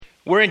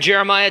We're in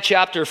Jeremiah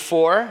chapter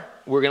 4.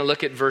 We're going to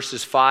look at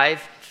verses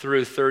 5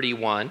 through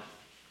 31.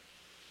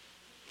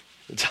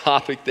 The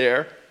topic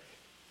there.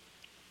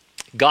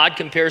 God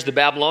compares the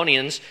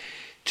Babylonians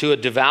to a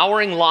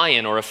devouring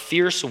lion or a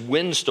fierce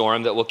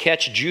windstorm that will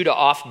catch Judah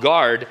off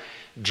guard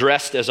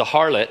dressed as a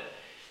harlot.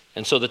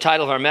 And so the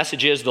title of our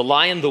message is The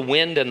Lion, the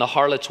Wind, and the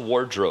Harlot's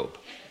Wardrobe.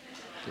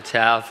 Let's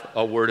have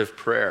a word of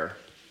prayer.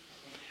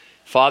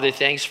 Father,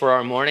 thanks for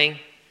our morning.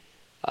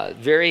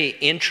 Very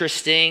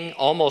interesting,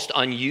 almost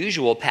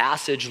unusual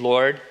passage,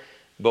 Lord,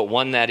 but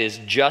one that is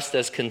just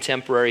as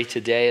contemporary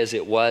today as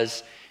it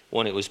was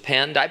when it was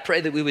penned. I pray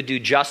that we would do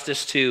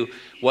justice to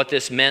what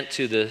this meant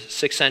to the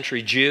 6th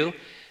century Jew,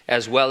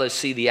 as well as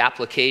see the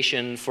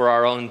application for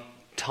our own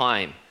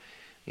time,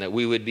 and that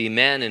we would be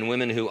men and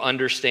women who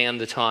understand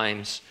the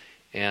times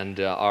and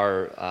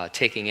are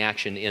taking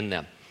action in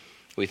them.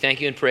 We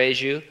thank you and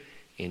praise you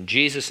in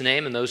Jesus'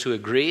 name, and those who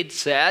agreed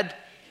said,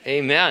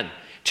 Amen.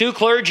 Two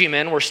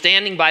clergymen were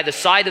standing by the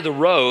side of the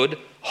road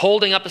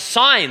holding up a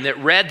sign that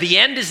read, "The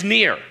end is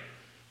near.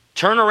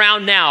 Turn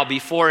around now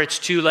before it's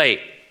too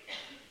late."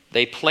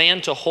 They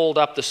planned to hold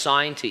up the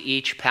sign to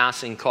each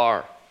passing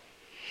car.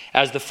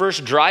 As the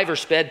first driver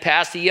sped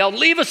past, he yelled,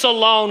 "Leave us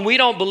alone. We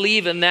don't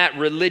believe in that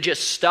religious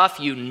stuff,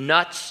 you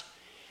nuts."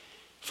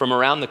 From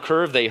around the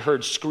curve, they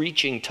heard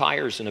screeching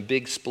tires and a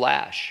big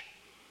splash.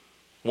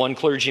 One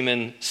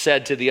clergyman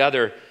said to the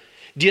other,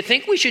 "Do you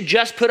think we should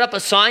just put up a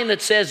sign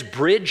that says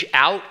bridge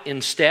out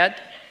instead?"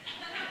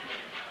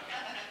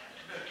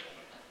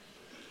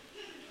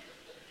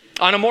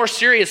 On a more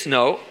serious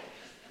note,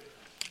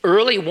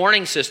 early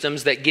warning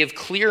systems that give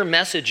clear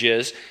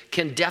messages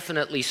can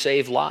definitely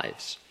save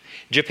lives.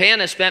 Japan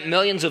has spent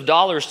millions of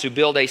dollars to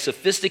build a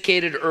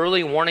sophisticated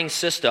early warning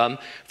system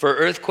for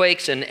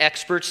earthquakes, and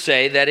experts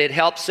say that it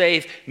helped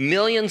save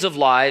millions of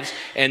lives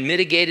and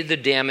mitigated the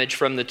damage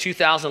from the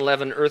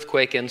 2011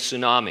 earthquake and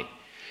tsunami.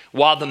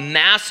 While the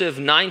massive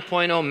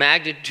 9.0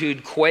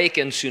 magnitude quake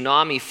and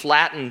tsunami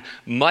flattened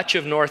much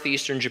of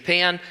northeastern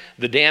Japan,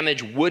 the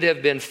damage would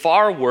have been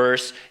far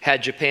worse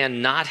had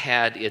Japan not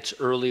had its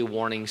early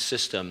warning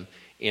system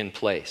in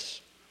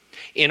place.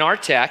 In our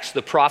text,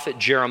 the prophet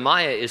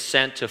Jeremiah is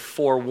sent to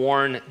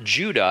forewarn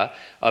Judah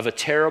of a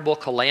terrible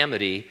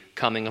calamity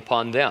coming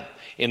upon them.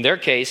 In their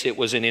case, it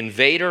was an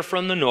invader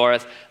from the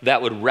north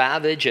that would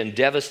ravage and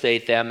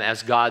devastate them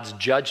as God's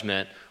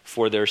judgment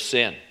for their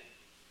sin.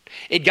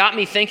 It got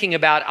me thinking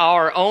about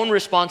our own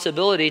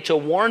responsibility to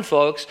warn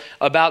folks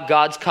about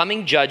God's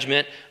coming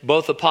judgment,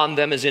 both upon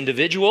them as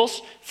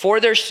individuals for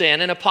their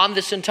sin and upon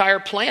this entire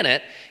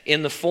planet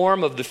in the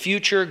form of the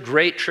future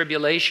great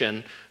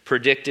tribulation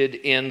predicted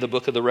in the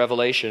book of the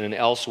Revelation and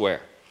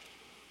elsewhere.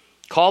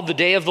 Called the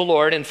day of the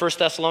Lord in 1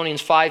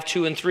 Thessalonians 5,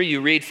 2 and 3, you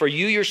read, "For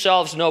you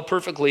yourselves know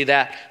perfectly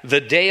that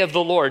the day of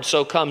the Lord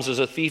so comes as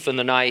a thief in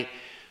the night.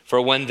 For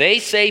when they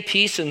say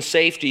peace and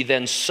safety,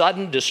 then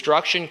sudden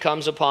destruction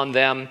comes upon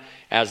them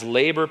as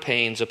labor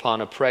pains upon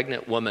a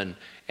pregnant woman,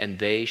 and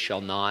they shall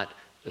not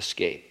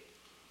escape."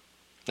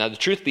 Now, the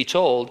truth be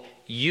told,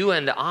 you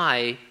and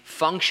I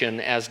function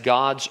as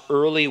God's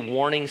early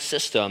warning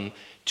system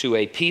to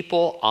a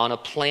people on a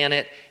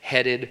planet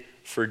headed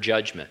for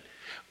judgment.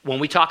 When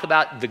we talk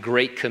about the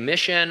Great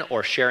Commission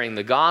or sharing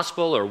the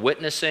gospel or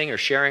witnessing or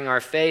sharing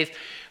our faith,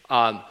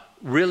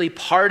 really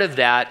part of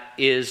that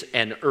is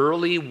an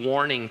early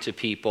warning to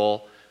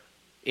people,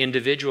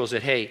 individuals,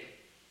 that, hey,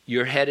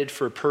 you're headed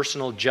for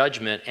personal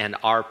judgment and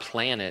our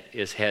planet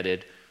is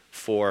headed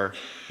for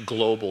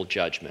global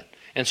judgment.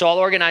 And so I'll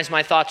organize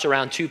my thoughts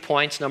around 2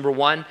 points. Number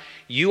one,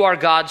 you are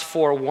God's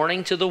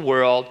forewarning to the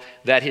world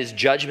that his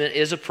judgment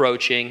is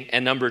approaching.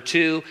 And number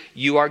two,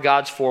 you are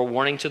God's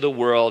forewarning to the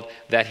world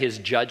that his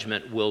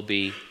judgment will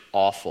be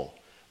awful.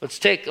 Let's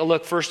take a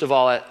look, first of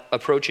all, at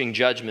approaching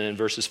judgment in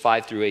verses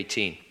 5 through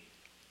 18.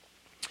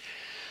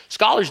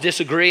 Scholars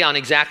disagree on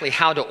exactly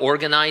how to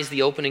organize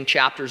the opening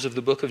chapters of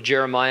the book of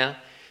Jeremiah.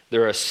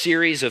 There are a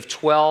series of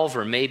 12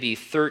 or maybe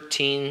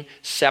 13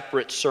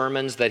 separate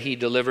sermons that he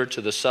delivered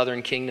to the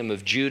southern kingdom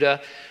of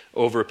Judah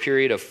over a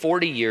period of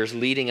 40 years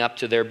leading up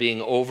to their being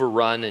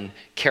overrun and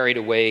carried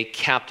away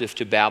captive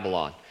to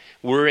Babylon.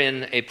 We're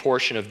in a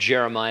portion of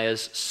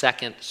Jeremiah's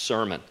second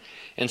sermon.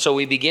 And so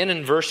we begin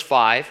in verse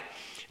 5.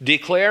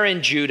 "Declare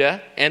in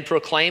Judah and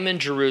proclaim in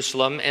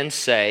Jerusalem and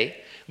say,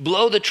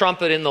 blow the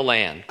trumpet in the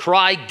land,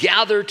 cry,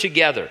 gather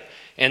together,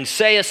 and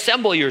say,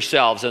 assemble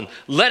yourselves, and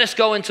let us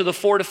go into the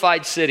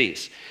fortified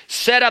cities.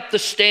 Set up the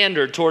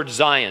standard towards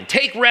Zion.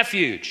 Take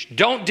refuge.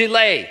 Don't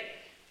delay.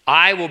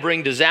 I will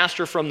bring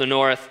disaster from the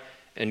north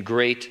and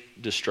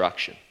great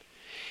destruction."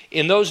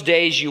 In those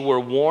days you were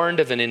warned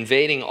of an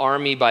invading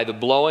army by the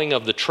blowing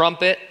of the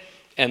trumpet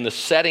and the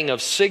setting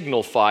of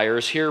signal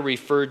fires, here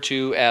referred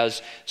to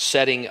as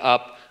setting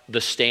up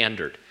the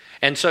standard.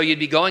 And so you'd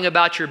be going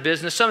about your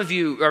business. Some of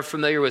you are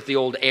familiar with the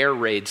old air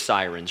raid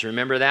sirens.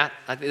 Remember that?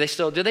 Do they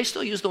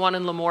still use the one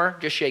in Lemoore?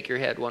 Just shake your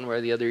head one way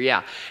or the other.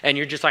 Yeah. And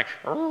you're just like,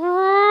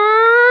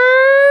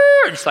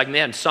 it's like,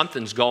 man,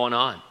 something's going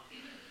on.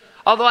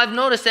 Although I've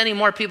noticed any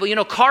more people,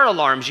 car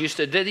alarms used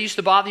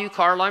to bother you,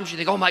 car alarms? You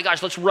think, oh my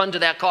gosh, let's run to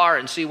that car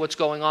and see what's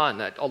going on.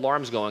 That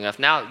alarm's going off.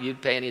 Now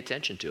you'd pay any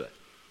attention to it.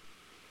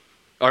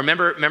 Or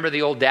remember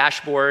the old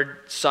dashboard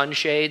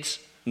sunshades?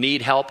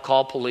 Need help,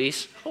 call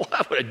police.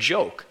 What a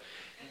joke.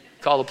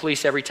 Call the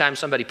police every time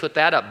somebody put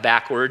that up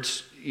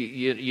backwards.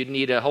 You'd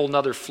need a whole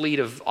nother fleet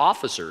of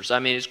officers. I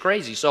mean, it's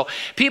crazy. So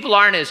people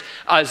aren't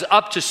as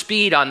up to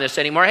speed on this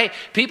anymore. Hey,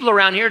 people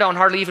around here don't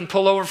hardly even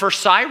pull over for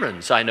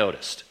sirens, I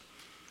noticed.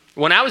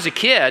 When I was a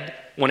kid,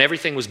 when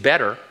everything was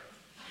better,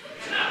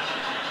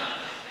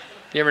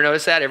 you ever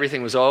notice that?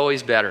 Everything was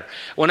always better.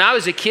 When I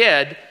was a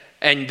kid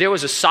and there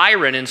was a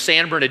siren in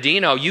San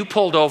Bernardino, you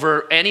pulled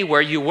over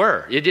anywhere you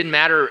were. It didn't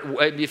matter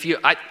if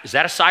is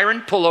that a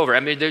siren? Pull over. I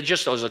mean, there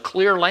was a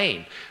clear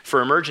lane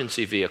for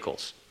emergency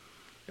vehicles.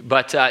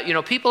 But,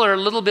 people are a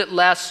little bit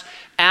less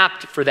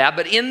apt for that.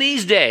 But in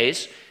these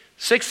days,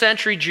 6th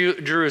century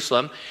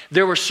Jerusalem,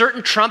 there were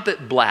certain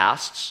trumpet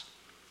blasts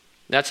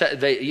that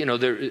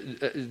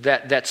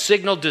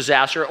signaled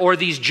disaster, or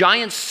these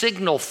giant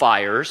signal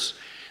fires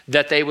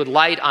that they would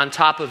light on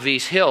top of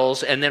these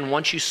hills. And then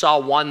once you saw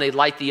one, they'd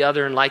light the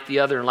other and light the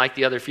other and light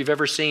the other. If you've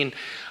ever seen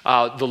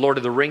the Lord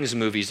of the Rings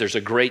movies, there's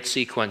a great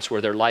sequence where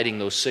they're lighting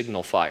those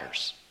signal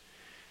fires.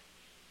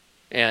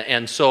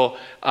 And so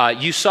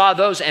you saw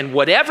those, and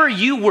whatever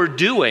you were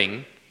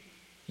doing,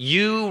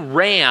 you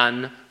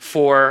ran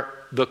for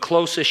the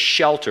closest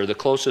shelter, the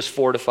closest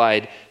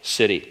fortified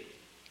city.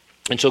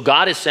 And so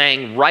God is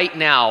saying, right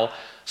now,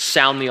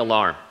 sound the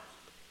alarm.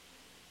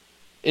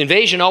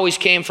 Invasion always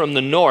came from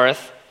the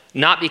north,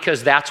 not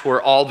because that's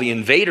where all the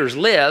invaders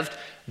lived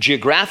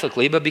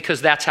geographically, but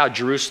because that's how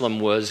Jerusalem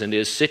was and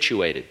is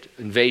situated.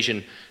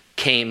 Invasion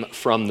came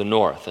from the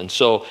north. And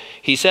so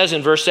he says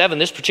in verse 7,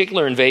 this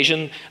particular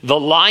invasion, the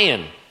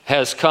lion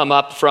has come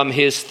up from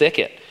his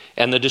thicket,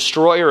 and the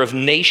destroyer of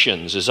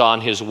nations is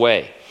on his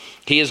way.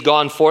 He has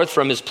gone forth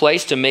from his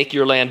place to make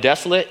your land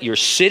desolate. Your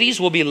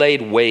cities will be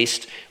laid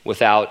waste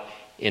without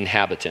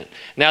inhabitant.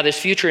 Now, this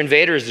future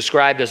invader is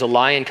described as a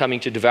lion coming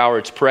to devour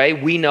its prey.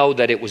 We know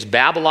that it was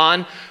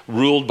Babylon,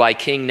 ruled by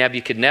King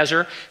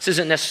Nebuchadnezzar. This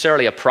isn't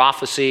necessarily a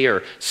prophecy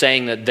or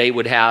saying that they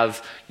would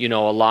have, a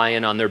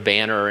lion on their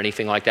banner or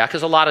anything like that,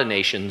 because a lot of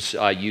nations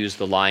use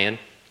the lion.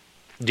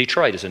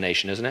 Detroit is a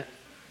nation, isn't it?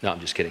 No, I'm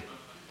just kidding.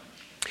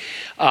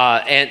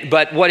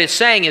 But what it's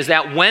saying is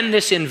that when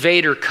this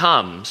invader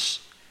comes,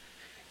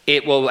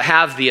 it will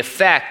have the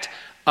effect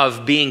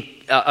of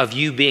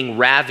you being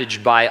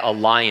ravaged by a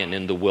lion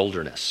in the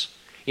wilderness.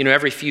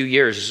 Every few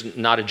years,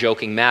 not a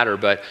joking matter,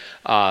 but,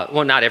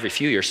 not every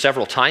few years,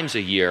 several times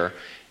a year,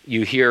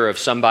 you hear of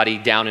somebody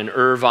down in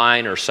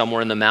Irvine or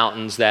somewhere in the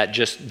mountains that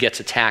just gets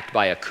attacked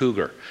by a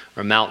cougar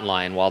or a mountain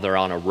lion while they're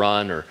on a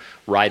run or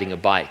riding a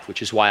bike,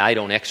 which is why I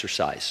don't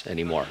exercise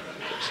anymore.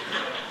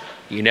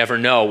 You never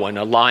know when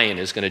a lion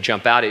is going to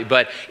jump out at you.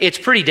 But it's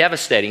pretty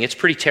devastating. It's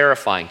pretty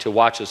terrifying to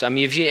watch this. I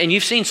mean,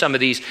 you've seen some of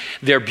these.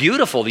 They're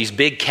beautiful, these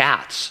big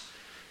cats.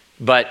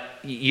 But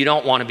you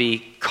don't want to be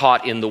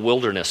caught in the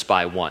wilderness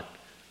by one.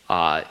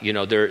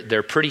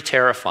 They're pretty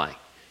terrifying.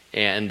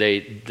 And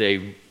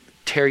they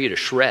tear you to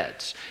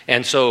shreds.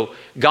 And so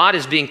God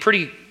is being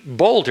pretty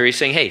bold here. He's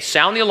saying, hey,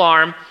 sound the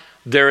alarm.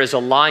 There is a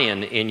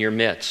lion in your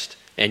midst.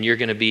 And you're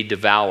going to be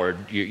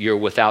devoured. You're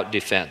without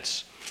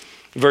defense.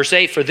 Verse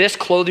 8, for this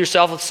clothe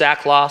yourself with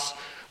sackcloth,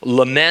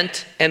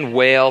 lament and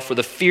wail, for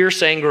the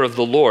fierce anger of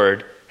the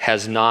Lord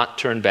has not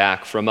turned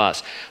back from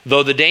us.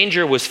 Though the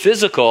danger was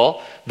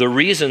physical, the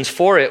reasons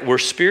for it were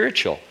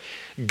spiritual.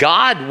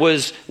 God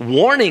was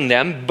warning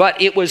them,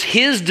 but it was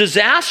his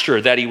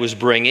disaster that he was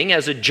bringing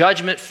as a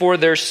judgment for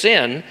their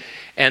sin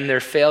and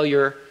their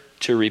failure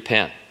to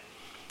repent.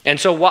 And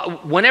so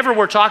whenever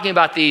we're talking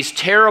about these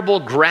terrible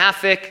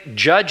graphic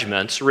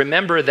judgments,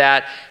 remember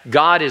that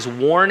God is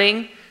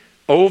warning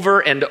over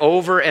and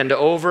over and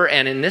over,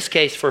 and in this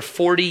case, for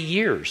 40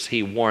 years,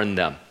 he warned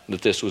them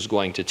that this was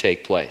going to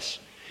take place.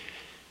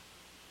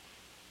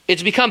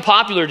 It's become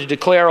popular to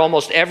declare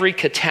almost every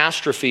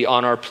catastrophe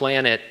on our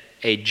planet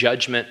a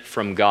judgment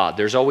from God.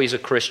 There's always a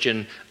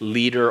Christian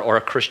leader or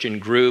a Christian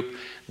group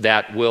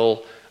that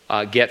will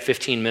get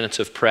 15 minutes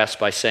of press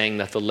by saying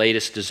that the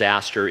latest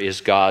disaster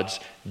is God's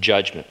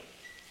judgment.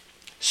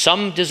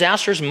 Some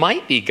disasters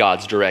might be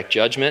God's direct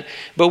judgment,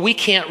 but we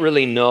can't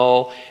really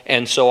know,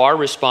 and so our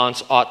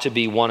response ought to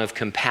be one of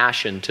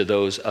compassion to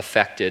those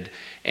affected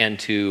and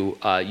to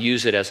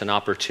use it as an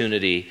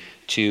opportunity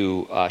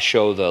to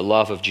show the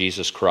love of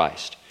Jesus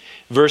Christ.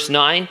 Verse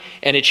 9,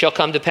 and it shall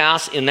come to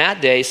pass in that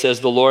day, says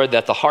the Lord,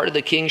 that the heart of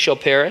the king shall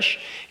perish,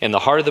 and the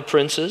heart of the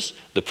princes,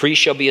 the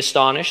priests shall be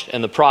astonished,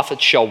 and the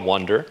prophets shall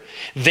wonder.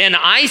 Then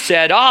I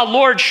said,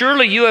 Lord,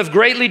 surely you have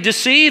greatly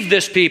deceived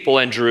this people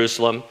in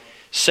Jerusalem,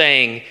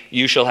 saying,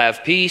 you shall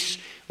have peace,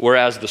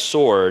 whereas the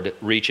sword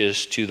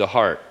reaches to the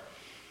heart.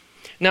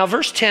 Now,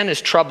 verse 10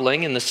 is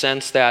troubling in the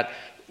sense that,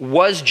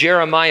 was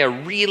Jeremiah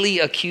really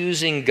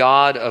accusing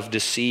God of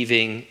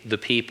deceiving the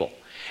people?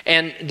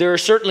 And there are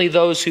certainly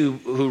those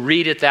who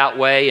read it that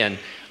way and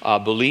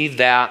believe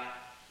that.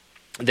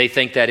 They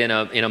think that in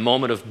a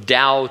moment of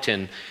doubt,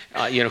 and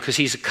because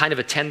he's kind of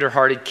a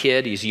tender-hearted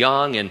kid, he's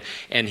young,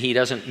 and he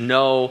doesn't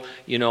know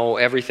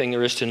everything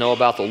there is to know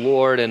about the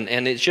Lord,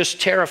 and it's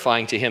just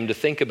terrifying to him to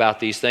think about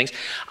these things.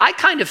 I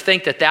kind of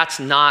think that that's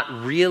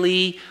not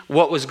really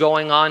what was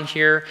going on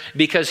here,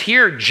 because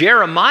here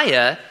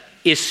Jeremiah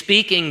is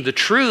speaking the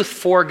truth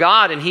for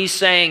God, and he's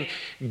saying,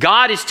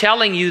 God is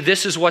telling you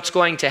this is what's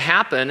going to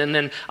happen. And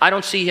then I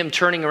don't see him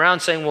turning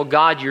around saying, well,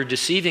 God, you're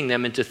deceiving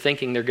them into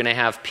thinking they're going to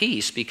have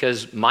peace,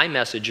 because my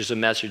message is a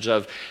message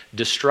of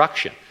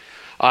destruction.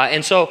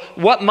 And so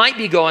what might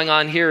be going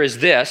on here is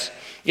this.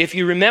 If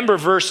you remember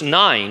verse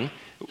 9,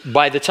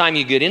 by the time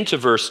you get into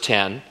verse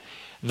 10,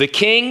 the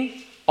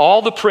king,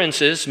 all the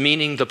princes,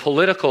 meaning the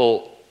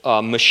political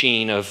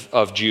machine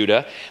of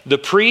Judah, the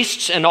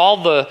priests and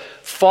all the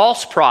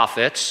false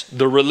prophets,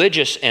 the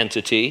religious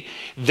entity,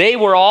 they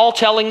were all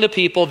telling the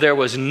people there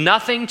was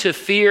nothing to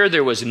fear,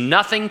 there was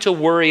nothing to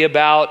worry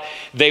about.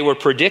 They were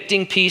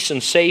predicting peace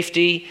and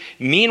safety.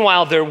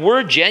 Meanwhile, there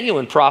were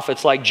genuine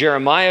prophets like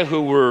Jeremiah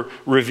who were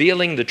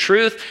revealing the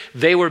truth.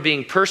 They were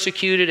being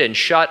persecuted and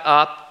shut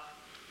up.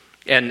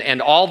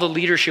 And all the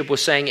leadership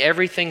was saying,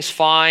 everything's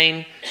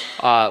fine.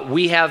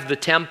 We have the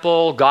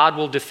temple. God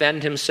will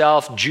defend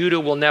himself. Judah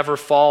will never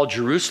fall.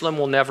 Jerusalem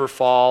will never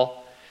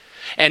fall.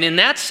 And in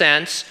that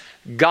sense,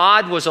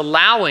 God was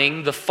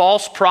allowing the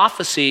false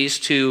prophecies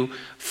to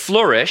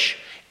flourish,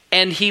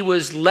 and he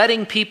was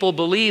letting people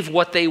believe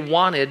what they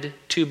wanted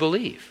to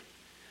believe.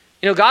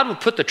 God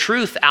would put the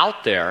truth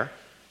out there,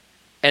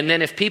 and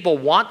then if people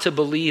want to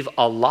believe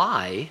a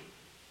lie,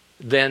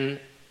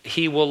 then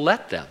he will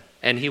let them.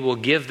 And he will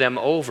give them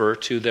over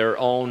to their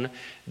own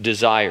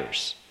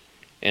desires.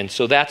 And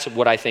so that's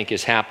what I think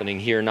is happening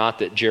here. Not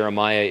that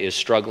Jeremiah is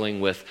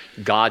struggling with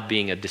God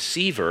being a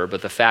deceiver,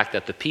 but the fact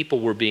that the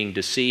people were being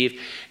deceived.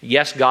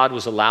 Yes, God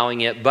was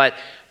allowing it, but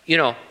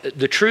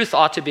the truth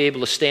ought to be able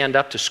to stand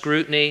up to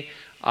scrutiny.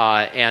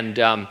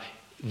 And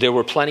there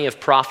were plenty of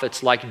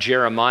prophets like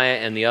Jeremiah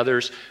and the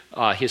others,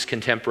 his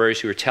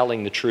contemporaries, who were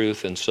telling the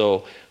truth. And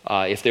so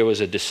if there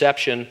was a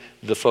deception,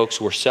 the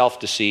folks were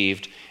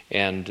self-deceived,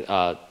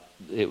 and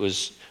it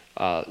was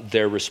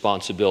their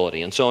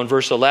responsibility. And so in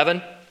verse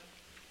 11,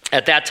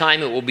 at that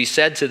time it will be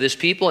said to this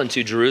people and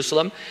to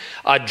Jerusalem,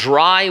 a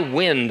dry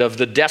wind of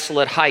the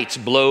desolate heights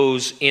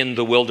blows in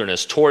the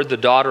wilderness toward the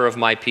daughter of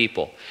my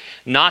people,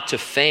 not to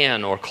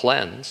fan or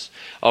cleanse.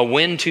 A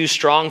wind too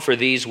strong for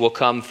these will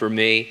come for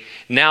me.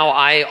 Now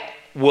I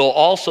will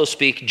also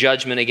speak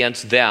judgment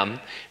against them.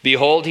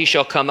 Behold, he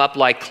shall come up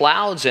like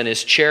clouds, and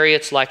his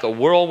chariots like a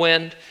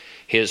whirlwind.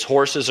 His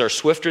horses are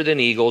swifter than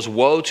eagles.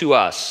 Woe to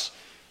us!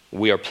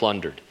 We are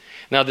plundered.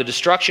 Now, the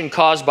destruction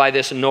caused by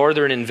this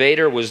northern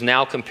invader was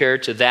now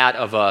compared to that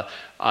of a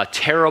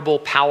terrible,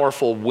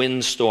 powerful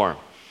windstorm.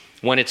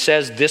 When it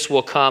says this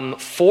will come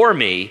for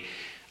me,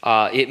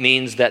 it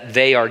means that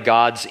they are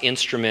God's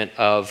instrument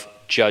of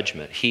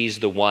judgment. He's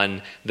the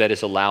one that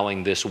is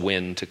allowing this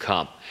wind to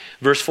come.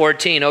 Verse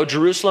 14, O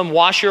Jerusalem,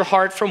 wash your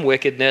heart from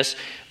wickedness,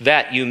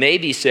 that you may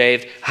be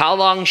saved. How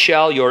long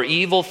shall your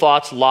evil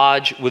thoughts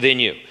lodge within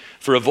you?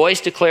 For a voice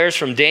declares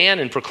from Dan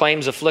and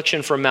proclaims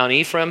affliction from Mount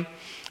Ephraim.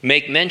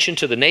 Make mention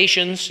to the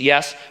nations,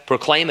 yes,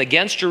 proclaim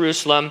against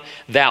Jerusalem,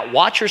 that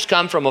watchers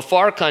come from a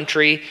far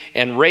country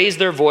and raise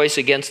their voice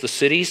against the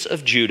cities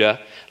of Judah.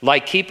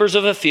 Like keepers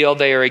of a field,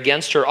 they are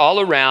against her all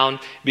around,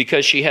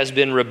 because she has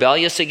been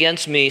rebellious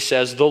against me,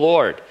 says the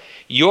Lord.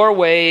 Your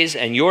ways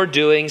and your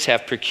doings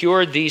have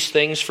procured these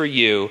things for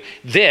you.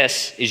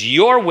 This is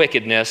your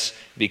wickedness,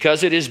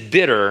 because it is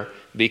bitter,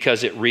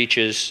 because it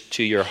reaches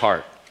to your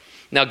heart.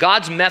 Now,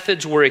 God's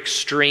methods were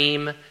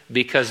extreme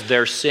because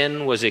their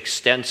sin was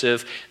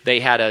extensive. They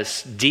had a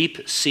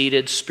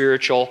deep-seated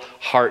spiritual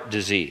heart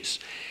disease.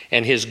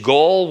 And his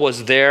goal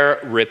was their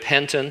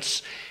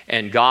repentance,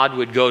 and God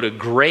would go to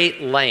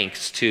great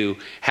lengths to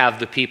have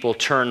the people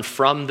turn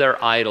from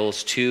their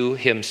idols to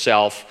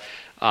himself.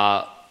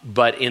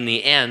 But in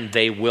the end,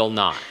 they will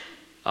not.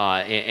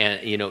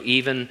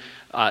 Even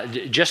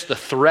just the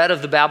threat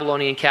of the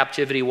Babylonian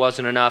captivity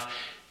wasn't enough.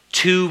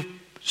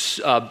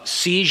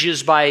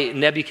 Sieges by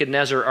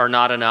Nebuchadnezzar are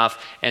not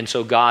enough, and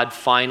so God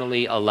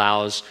finally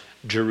allows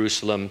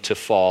Jerusalem to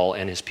fall,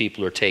 and his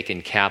people are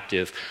taken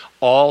captive,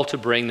 all to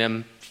bring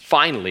them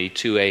finally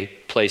to a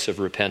place of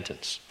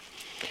repentance.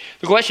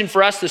 The question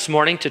for us this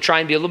morning, to try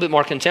and be a little bit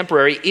more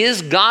contemporary,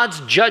 is God's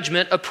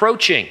judgment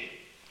approaching?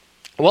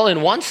 Well,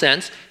 in one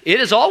sense, it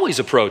is always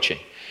approaching.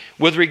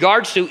 With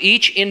regards to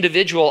each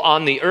individual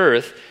on the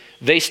earth,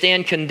 they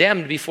stand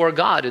condemned before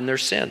God in their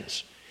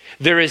sins.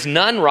 There is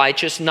none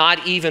righteous,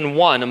 not even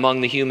one among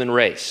the human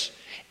race.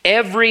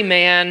 Every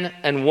man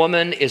and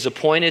woman is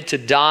appointed to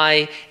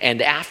die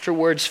and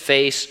afterwards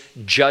face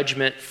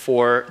judgment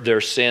for their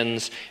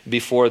sins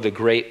before the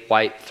great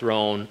white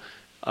throne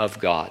of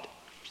God.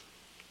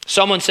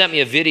 Someone sent me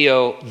a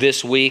video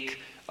this week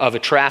of a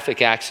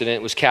traffic accident.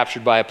 It was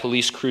captured by a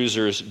police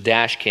cruiser's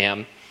dash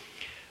cam.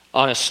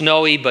 On a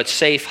snowy but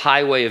safe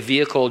highway, a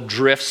vehicle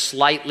drifts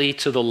slightly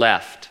to the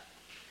left.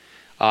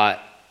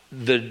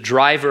 The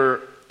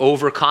driver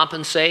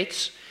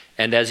overcompensates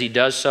And as he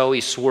does so, he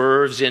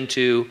swerves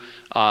into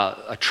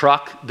a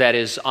truck that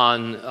is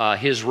on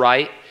his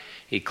right.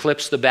 He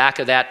clips the back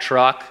of that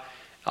truck,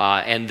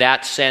 and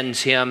that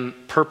sends him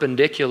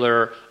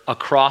perpendicular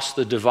across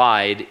the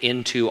divide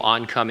into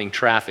oncoming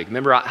traffic.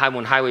 Remember how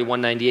when Highway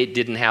 198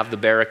 didn't have the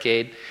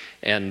barricade,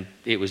 and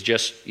it was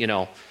just,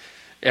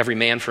 every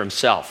man for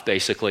himself,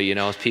 basically,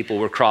 as people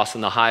were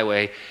crossing the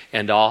highway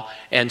and all.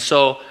 And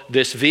so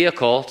this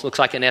vehicle, looks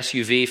like an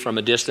SUV from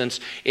a distance,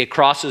 it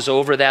crosses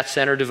over that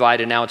center divide,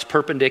 and now it's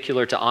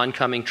perpendicular to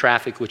oncoming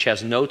traffic, which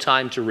has no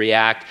time to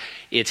react.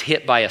 It's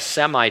hit by a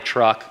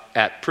semi-truck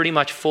at pretty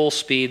much full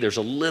speed. There's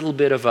a little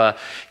bit of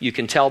you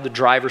can tell the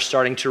driver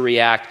starting to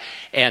react.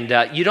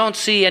 And you don't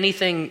see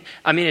anything,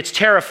 it's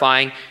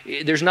terrifying.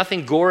 There's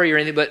nothing gory or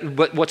anything,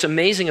 but what's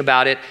amazing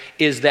about it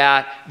is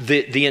that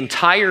the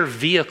entire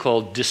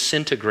vehicle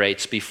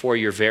disintegrates before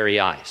your very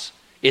eyes.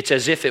 It's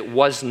as if it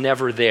was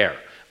never there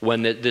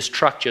when this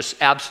truck just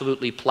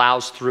absolutely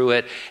plows through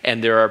it,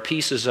 and there are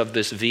pieces of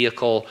this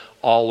vehicle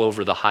all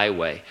over the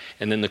highway.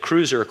 And then the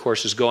cruiser, of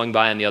course, is going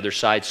by on the other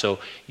side, so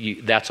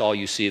that's all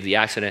you see of the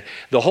accident.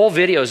 The whole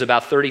video is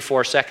about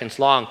 34 seconds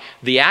long.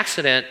 The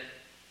accident,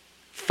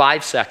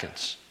 5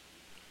 seconds.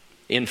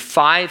 In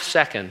 5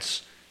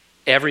 seconds,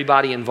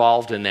 everybody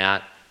involved in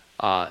that,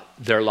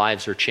 their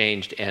lives are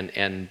changed,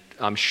 and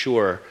I'm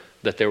sure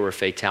that there were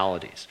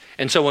fatalities.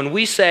 And so when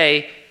we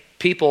say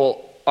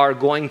people are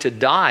going to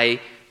die,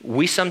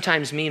 we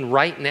sometimes mean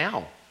right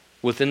now,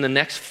 within the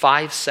next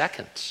 5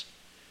 seconds.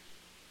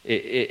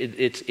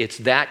 It's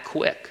that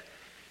quick.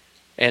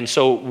 And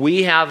so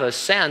we have a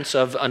sense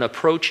of an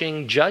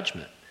approaching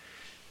judgment,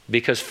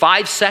 because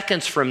 5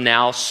 seconds from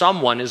now,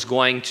 someone is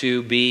going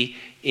to be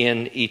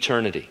in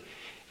eternity.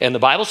 And the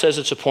Bible says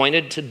it's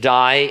appointed to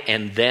die,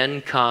 and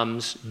then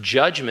comes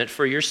judgment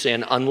for your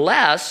sin,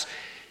 unless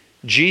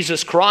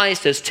Jesus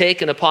Christ has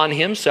taken upon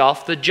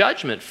himself the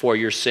judgment for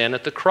your sin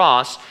at the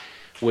cross,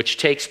 which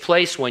takes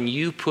place when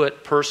you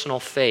put personal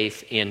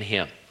faith in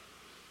him.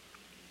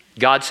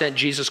 God sent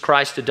Jesus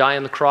Christ to die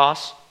on the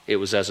cross. It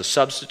was as a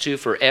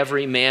substitute for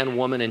every man,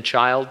 woman, and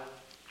child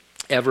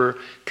ever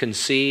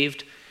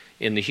conceived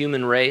in the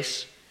human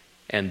race.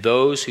 And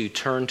those who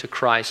turn to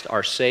Christ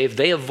are saved.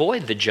 They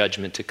avoid the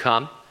judgment to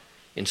come.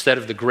 Instead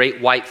of the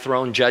great white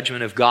throne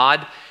judgment of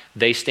God,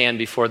 they stand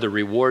before the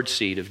reward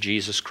seat of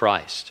Jesus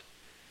Christ.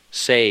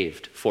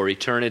 Saved for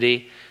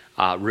eternity,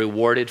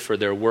 rewarded for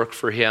their work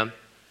for him.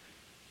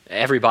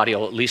 Everybody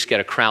will at least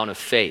get a crown of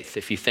faith.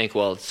 If you think,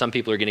 well, some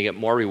people are going to get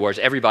more rewards,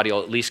 everybody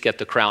will at least get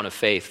the crown of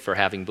faith for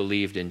having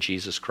believed in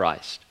Jesus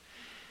Christ.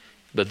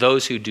 But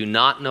those who do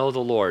not know the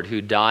Lord, who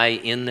die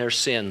in their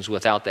sins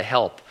without the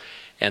help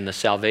and the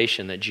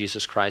salvation that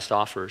Jesus Christ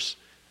offers,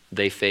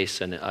 they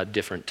face a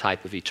different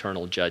type of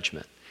eternal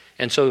judgment.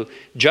 And so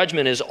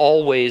judgment is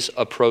always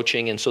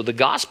approaching. And so the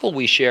gospel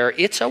we share,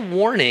 it's a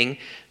warning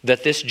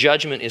that this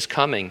judgment is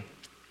coming,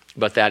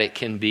 but that it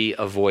can be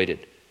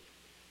avoided.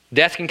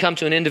 Death can come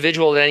to an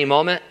individual at any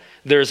moment.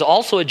 There's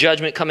also a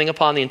judgment coming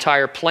upon the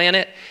entire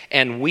planet,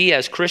 and we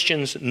as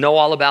Christians know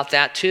all about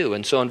that too.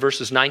 And so in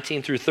verses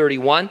 19 through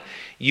 31,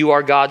 you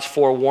are God's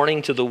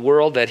forewarning to the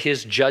world that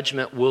his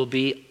judgment will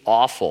be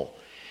awful.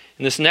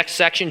 In this next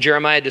section,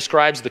 Jeremiah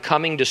describes the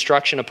coming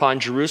destruction upon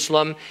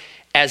Jerusalem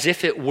as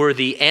if it were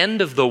the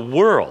end of the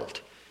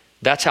world.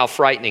 That's how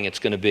frightening it's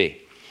going to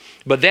be.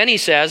 But then he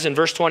says in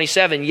verse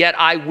 27, yet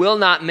I will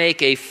not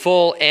make a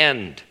full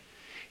end.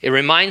 It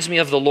reminds me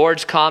of the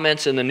Lord's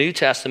comments in the New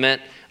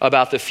Testament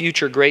about the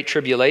future great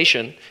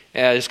tribulation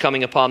is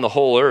coming upon the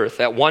whole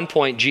earth. At one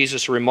point,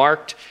 Jesus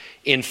remarked,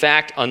 in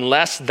fact,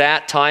 unless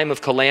that time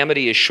of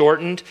calamity is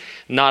shortened,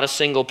 not a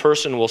single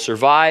person will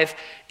survive.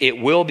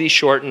 It will be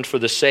shortened for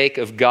the sake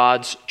of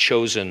God's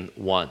chosen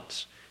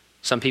ones.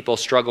 Some people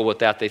struggle with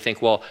that. They think,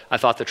 well, I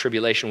thought the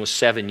tribulation was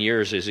 7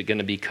 years. Is it going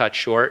to be cut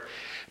short?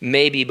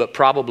 Maybe, but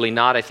probably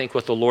not. I think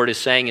what the Lord is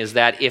saying is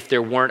that if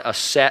there weren't a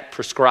set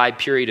prescribed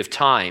period of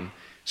time,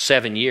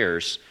 7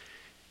 years,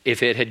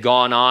 if it had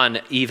gone on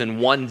even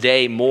 1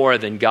 day more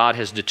than God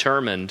has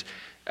determined,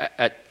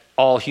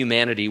 all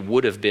humanity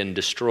would have been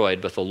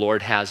destroyed, but the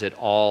Lord has it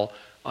all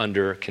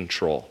under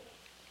control.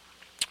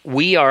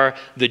 We are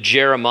the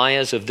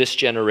Jeremiahs of this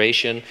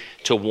generation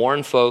to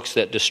warn folks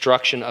that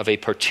destruction of a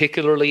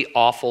particularly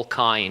awful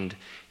kind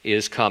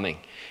is coming.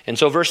 And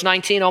so verse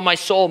 19, oh my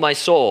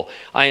soul,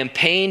 I am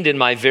pained in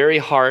my very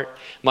heart.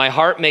 My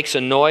heart makes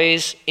a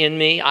noise in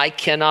me. I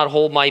cannot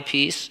hold my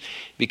peace.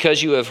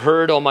 Because you have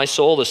heard, O my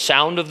soul, the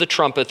sound of the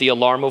trumpet, the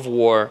alarm of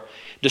war.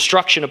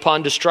 Destruction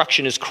upon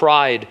destruction is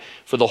cried,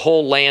 for the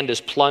whole land is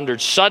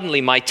plundered.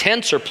 Suddenly my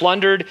tents are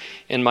plundered,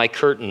 and my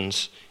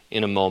curtains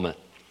in a moment.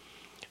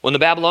 When the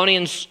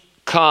Babylonians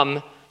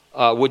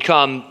would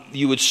come,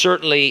 you would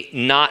certainly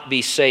not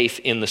be safe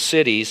in the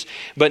cities,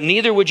 but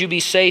neither would you be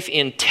safe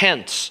in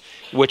tents,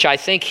 which I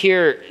think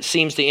here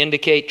seems to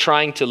indicate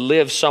trying to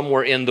live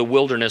somewhere in the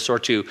wilderness or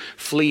to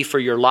flee for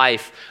your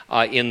life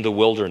in the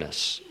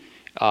wilderness.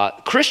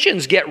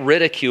 Christians get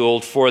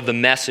ridiculed for the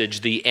message,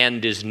 the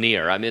end is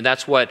near. I mean,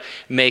 that's what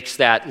makes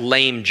that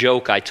lame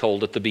joke I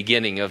told at the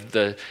beginning of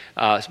the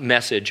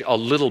message a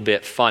little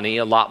bit funny,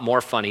 a lot more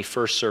funny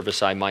first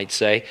service, I might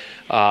say,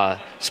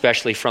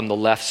 especially from the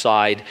left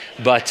side.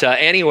 But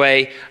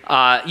anyway,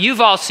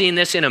 you've all seen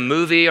this in a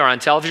movie or on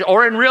television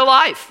or in real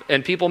life,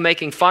 and people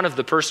making fun of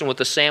the person with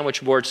the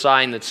sandwich board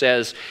sign that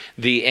says,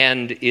 the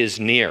end is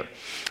near.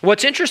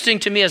 What's interesting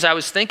to me as I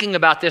was thinking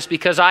about this,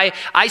 because I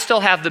still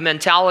have the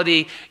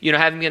mentality,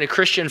 having been a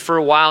Christian for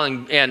a while,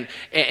 and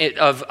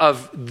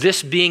of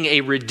this being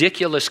a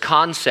ridiculous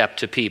concept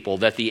to people,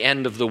 that the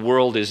end of the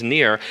world is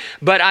near.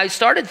 But I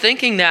started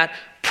thinking that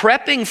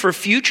prepping for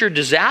future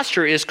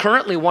disaster is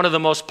currently one of the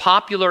most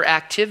popular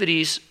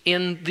activities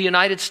in the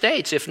United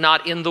States, if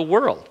not in the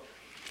world.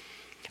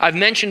 I've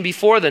mentioned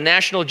before the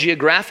National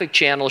Geographic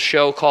Channel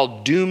show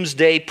called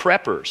Doomsday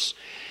Preppers.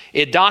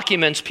 It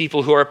documents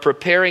people who are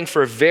preparing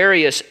for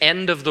various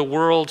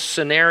end-of-the-world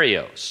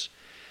scenarios,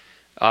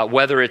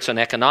 whether it's an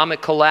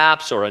economic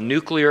collapse or a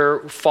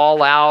nuclear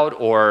fallout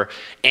or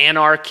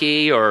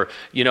anarchy or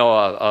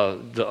a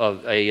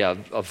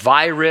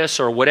virus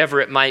or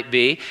whatever it might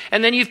be.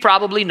 And then you've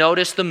probably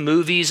noticed the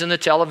movies and the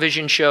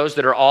television shows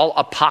that are all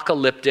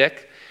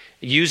apocalyptic,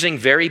 using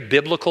very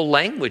biblical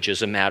language,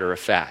 as a matter of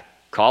fact,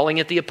 calling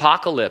it the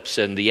apocalypse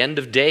and the end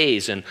of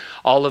days and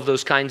all of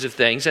those kinds of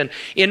things. And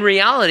in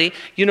reality,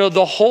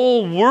 the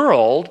whole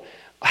world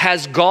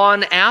has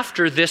gone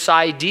after this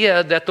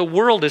idea that the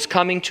world is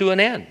coming to an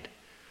end.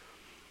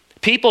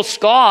 People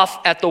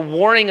scoff at the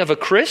warning of a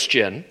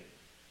Christian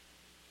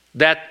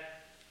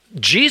that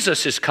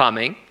Jesus is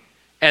coming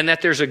and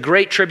that there's a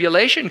great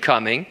tribulation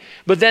coming,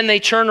 but then they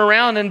turn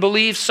around and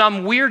believe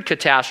some weird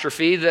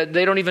catastrophe that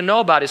they don't even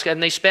know about,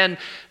 and they spend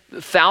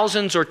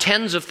thousands or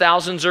tens of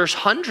thousands or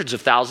hundreds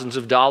of thousands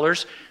of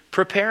dollars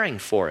preparing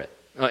for it.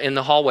 In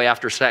the hallway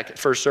after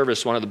first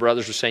service, one of the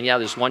brothers was saying,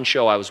 this one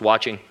show I was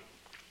watching,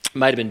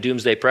 might have been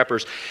Doomsday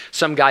Preppers.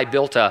 Some guy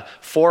built a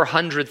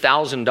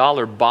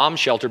 $400,000 bomb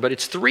shelter, but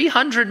it's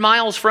 300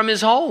 miles from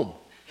his home.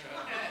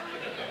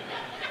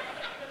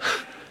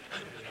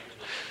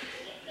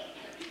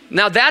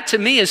 Now that to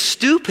me is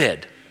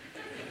stupid.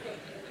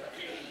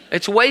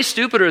 It's way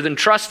stupider than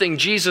trusting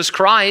Jesus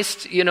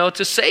Christ,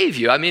 to save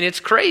you. I mean, it's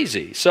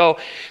crazy. So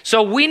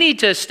we need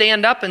to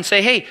stand up and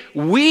say, hey,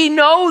 we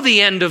know the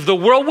end of the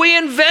world. We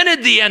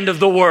invented the end of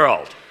the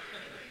world.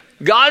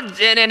 God,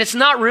 and it's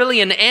not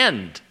really an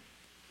end.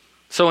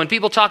 So when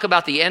people talk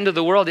about the end of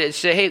the world, they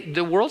say, hey,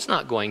 the world's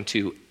not going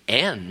to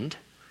end.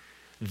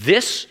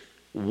 This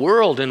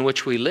world in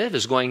which we live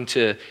is going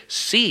to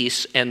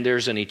cease, and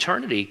there's an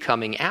eternity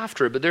coming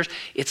after it, but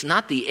it's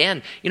not the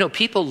end.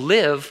 People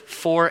live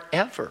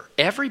forever.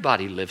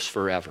 Everybody lives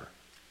forever.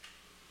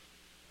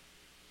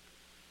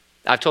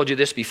 I've told you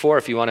this before.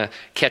 If you want to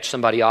catch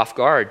somebody off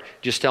guard,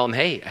 just tell them,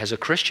 hey, as a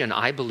Christian,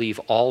 I believe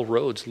all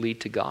roads lead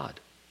to God.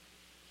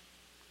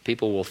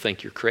 People will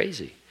think you're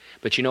crazy.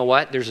 But you know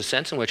what? There's a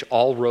sense in which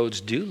all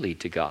roads do lead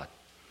to God.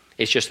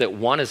 It's just that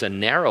one is a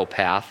narrow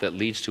path that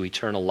leads to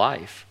eternal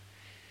life.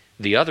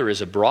 The other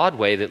is a broad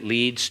way that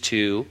leads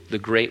to the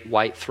great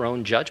white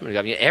throne judgment.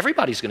 I mean,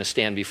 everybody's going to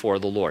stand before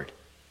the Lord.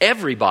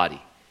 Everybody.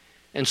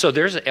 And so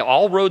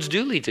all roads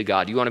do lead to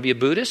God. You want to be a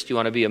Buddhist? You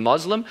want to be a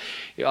Muslim?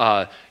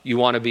 You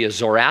want to be a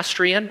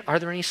Zoroastrian? Are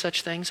there any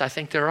such things? I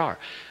think there are.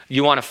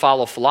 You want to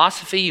follow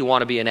philosophy? You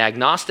want to be an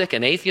agnostic,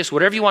 an atheist?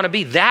 Whatever you want to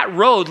be, that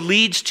road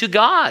leads to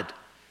God.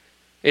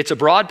 It's a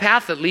broad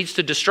path that leads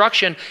to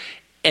destruction.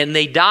 And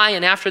they die,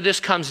 and after this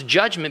comes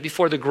judgment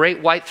before the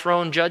great white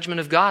throne judgment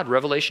of God,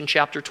 Revelation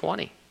chapter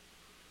 20.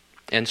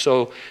 And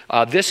so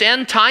this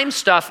end time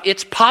stuff,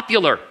 it's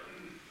popular.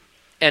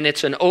 And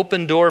it's an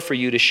open door for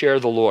you to share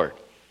the Lord.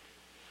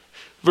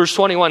 Verse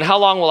 21, how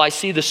long will I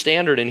see the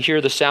standard and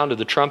hear the sound of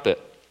the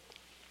trumpet?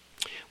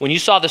 When you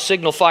saw the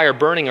signal fire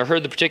burning or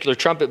heard the particular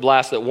trumpet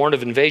blast that warned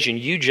of invasion,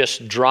 you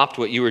just dropped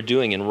what you were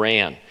doing and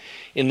ran.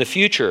 In the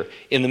future,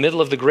 in the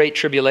middle of the great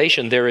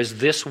tribulation, there is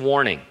this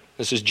warning.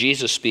 This is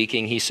Jesus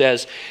speaking. He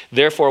says,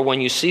 therefore, when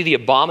you see the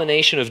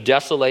abomination of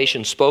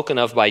desolation spoken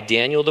of by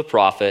Daniel the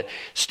prophet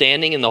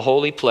standing in the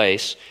holy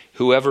place,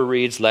 whoever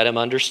reads, let him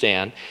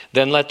understand.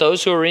 Then let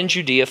those who are in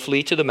Judea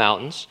flee to the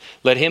mountains.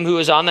 Let him who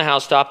is on the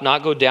housetop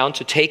not go down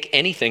to take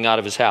anything out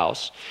of his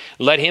house.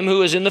 Let him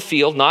who is in the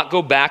field not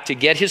go back to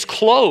get his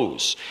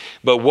clothes.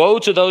 But woe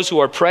to those who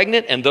are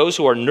pregnant and those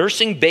who are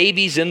nursing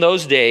babies in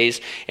those days.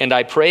 And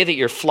I pray that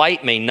your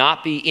flight may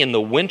not be in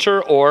the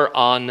winter or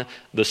on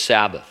the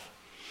Sabbath.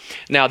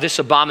 Now, this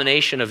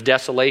abomination of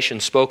desolation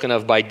spoken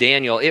of by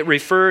Daniel, it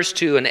refers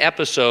to an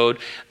episode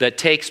that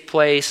takes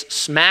place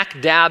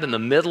smack dab in the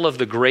middle of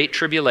the Great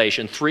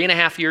Tribulation,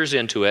 3.5 years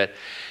into it.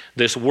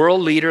 This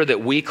world leader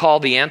that we call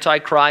the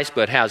Antichrist,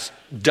 but has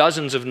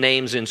dozens of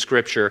names in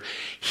Scripture,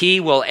 he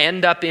will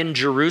end up in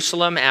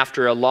Jerusalem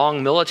after a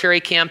long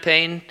military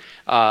campaign,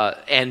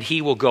 and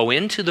he will go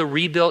into the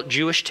rebuilt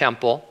Jewish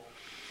temple,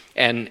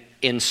 and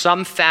in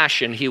some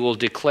fashion he will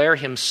declare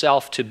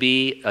himself to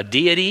be a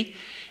deity,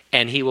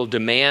 and he will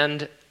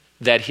demand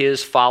that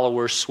his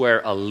followers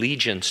swear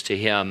allegiance to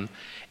him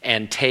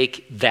and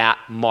take that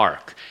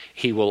mark.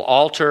 He will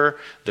alter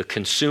the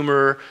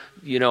consumer,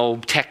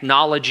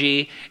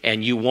 technology,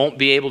 and you won't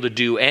be able to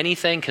do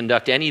anything,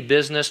 conduct any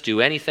business,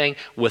 do anything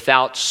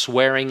without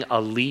swearing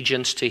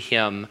allegiance to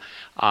him,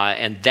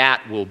 and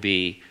that will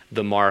be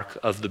the mark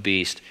of the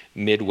beast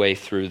midway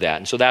through that.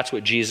 And so that's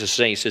what Jesus is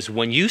saying. He says,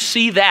 when you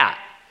see that,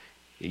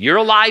 you're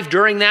alive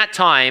during that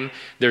time,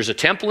 there's a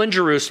temple in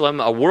Jerusalem,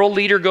 a world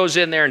leader goes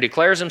in there and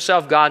declares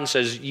himself God and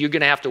says, you're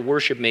going to have to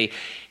worship me.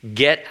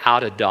 Get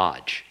out of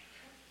Dodge.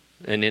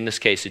 And in this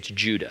case, it's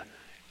Judah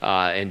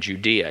and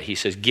Judea. He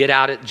says, get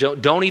out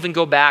of, don't even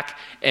go back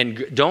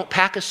and don't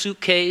pack a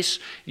suitcase.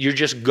 You're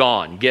just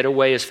gone. Get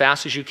away as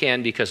fast as you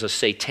can because a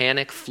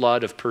satanic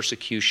flood of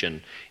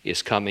persecution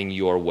is coming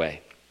your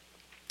way.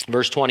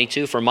 Verse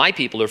 22, for my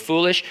people are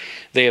foolish.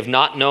 They have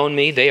not known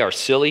me. They are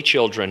silly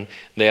children.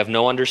 They have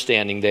no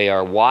understanding. They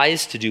are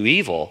wise to do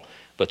evil,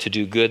 but to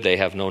do good they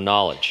have no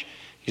knowledge.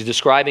 He's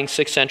describing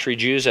 6th century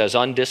Jews as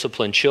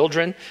undisciplined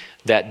children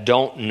that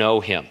don't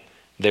know him.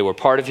 They were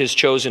part of his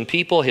chosen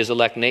people, his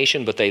elect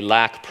nation, but they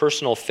lack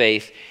personal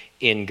faith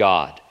in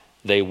God.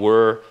 They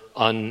were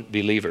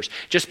unbelievers.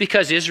 Just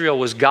because Israel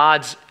was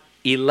God's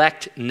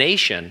elect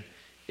nation,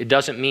 it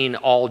doesn't mean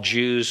all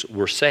Jews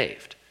were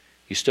saved.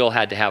 You still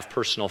had to have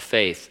personal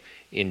faith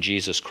in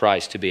Jesus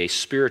Christ to be a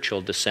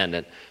spiritual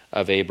descendant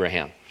of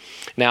Abraham.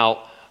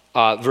 Now,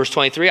 verse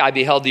 23, I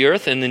beheld the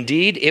earth, and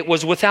indeed it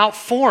was without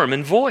form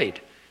and void,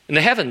 and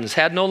the heavens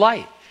had no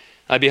light.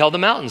 I beheld the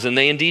mountains, and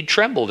they indeed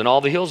trembled, and all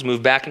the hills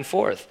moved back and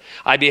forth.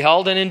 I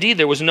beheld, and indeed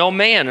there was no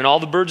man, and all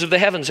the birds of the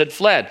heavens had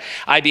fled.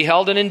 I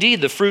beheld, and indeed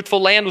the fruitful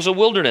land was a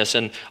wilderness,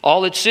 and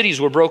all its cities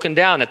were broken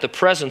down at the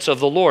presence of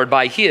the Lord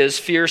by his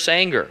fierce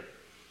anger.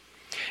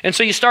 And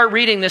so you start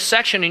reading this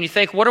section and you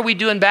think, what are we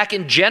doing back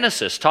in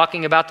Genesis,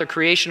 talking about the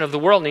creation of the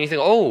world? And you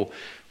think, oh,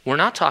 we're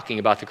not talking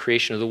about the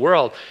creation of the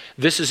world.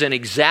 This is an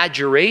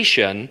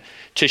exaggeration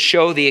to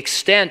show the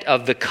extent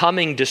of the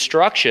coming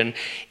destruction.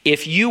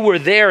 If you were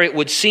there, it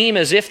would seem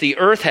as if the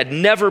earth had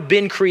never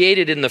been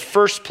created in the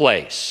first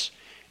place.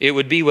 It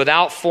would be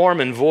without form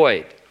and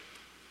void.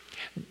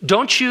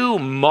 Don't you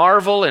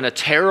marvel in a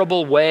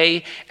terrible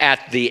way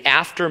at the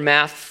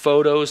aftermath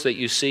photos that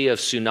you see of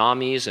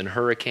tsunamis and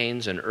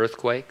hurricanes and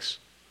earthquakes?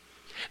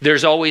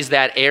 There's always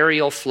that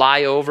aerial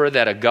flyover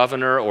that a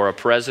governor or a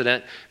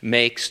president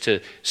makes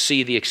to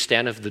see the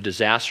extent of the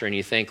disaster, and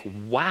you think,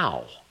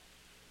 wow,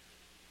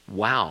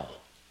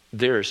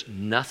 there's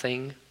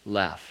nothing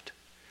left.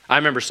 I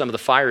remember some of the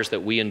fires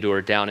that we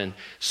endured down in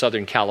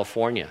Southern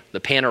California.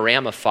 The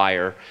Panorama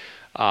Fire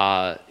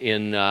must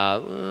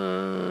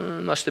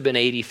have been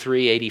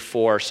 83,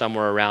 84,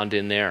 somewhere around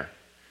in there.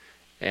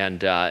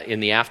 And in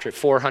the after,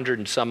 400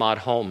 and some odd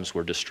homes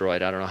were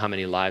destroyed. I don't know how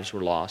many lives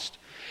were lost.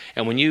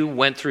 And when you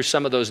went through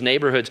some of those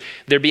neighborhoods,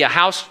 there'd be a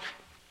house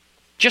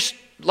just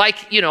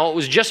like, it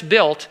was just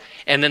built,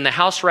 and then the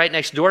house right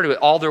next door to it,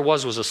 all there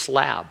was a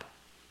slab.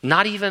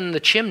 Not even the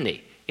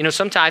chimney.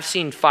 Sometimes I've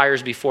seen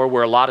fires before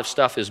where a lot of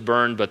stuff is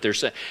burned, but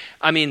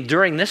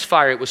during this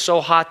fire, it was so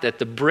hot that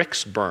the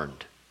bricks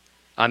burned.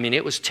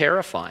 It was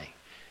terrifying.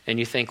 And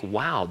you think,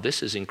 wow,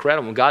 this is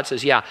incredible. And God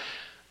says, yeah,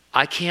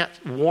 I can't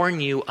warn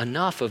you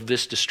enough of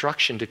this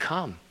destruction to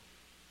come,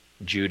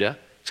 Judah.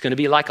 It's going to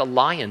be like a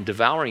lion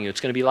devouring you. It's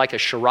going to be like a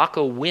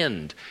Scirocco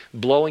wind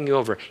blowing you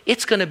over.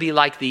 It's going to be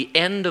like the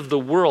end of the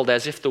world,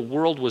 as if the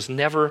world was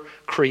never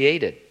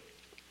created.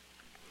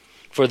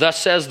 For thus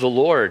says the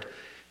Lord,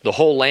 the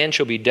whole land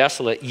shall be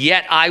desolate,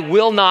 yet I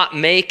will not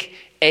make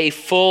a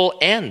full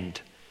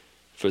end.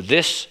 For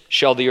this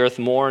shall the earth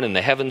mourn, and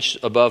the heavens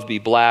above be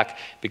black,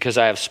 because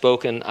I have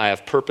spoken, I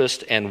have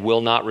purposed, and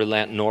will not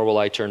relent, nor will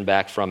I turn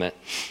back from it.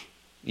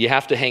 You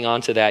have to hang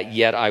on to that,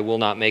 yet I will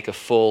not make a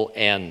full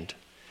end.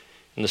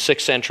 In the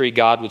 6th century,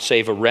 God would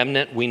save a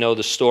remnant. We know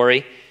the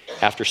story.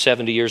 After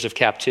 70 years of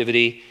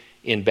captivity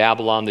in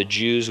Babylon, the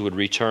Jews would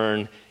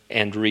return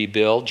and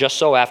rebuild. Just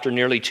so, after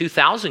nearly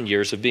 2,000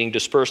 years of being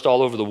dispersed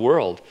all over the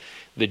world,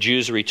 the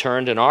Jews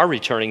returned and are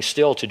returning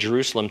still to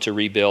Jerusalem to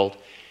rebuild.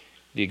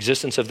 The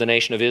existence of the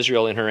nation of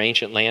Israel in her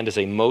ancient land is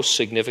a most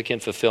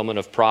significant fulfillment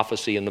of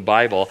prophecy in the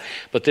Bible.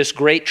 But this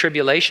great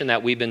tribulation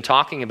that we've been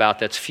talking about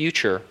that's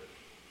future,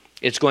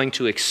 it's going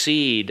to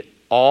exceed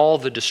all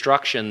the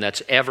destruction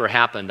that's ever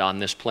happened on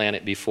this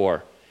planet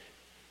before.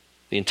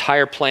 The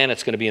entire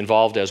planet's going to be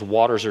involved as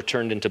waters are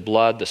turned into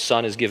blood, the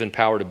sun is given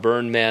power to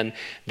burn men,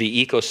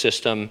 the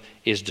ecosystem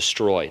is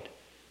destroyed.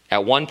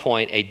 At one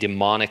point, a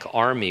demonic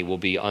army will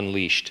be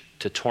unleashed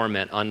to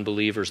torment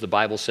unbelievers. The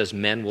Bible says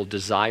men will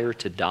desire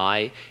to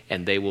die,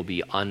 and they will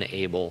be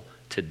unable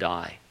to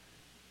die.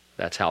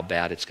 That's how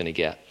bad it's going to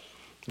get.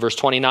 Verse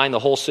 29, the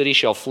whole city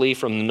shall flee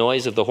from the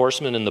noise of the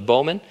horsemen and the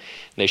bowmen.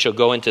 They shall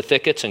go into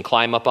thickets and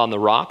climb up on the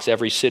rocks.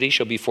 Every city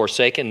shall be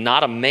forsaken.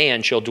 Not a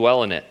man shall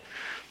dwell in it.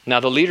 Now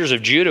the leaders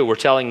of Judah were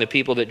telling the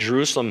people that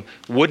Jerusalem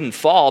wouldn't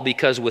fall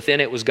because within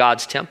it was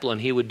God's temple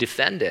and he would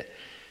defend it.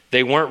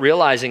 They weren't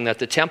realizing that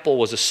the temple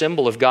was a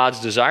symbol of God's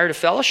desire to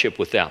fellowship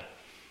with them.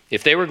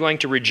 If they were going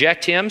to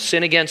reject him,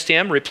 sin against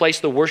him, replace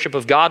the worship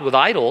of God with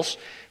idols,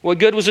 what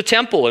good was a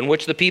temple in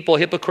which the people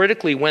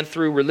hypocritically went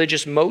through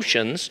religious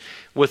motions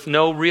with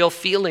no real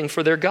feeling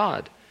for their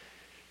God?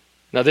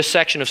 Now, this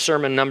section of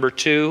sermon number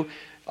 2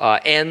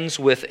 ends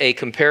with a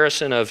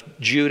comparison of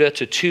Judah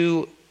to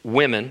 2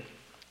 women.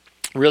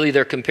 Really,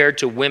 they're compared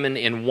to women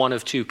in one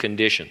of 2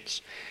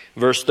 conditions.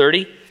 Verse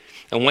 30,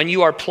 and when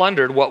you are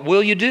plundered, what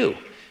will you do?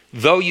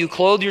 Though you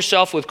clothe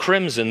yourself with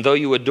crimson, though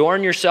you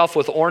adorn yourself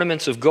with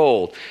ornaments of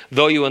gold,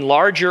 though you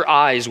enlarge your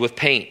eyes with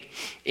paint,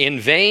 in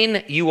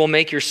vain you will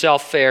make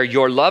yourself fair.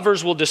 Your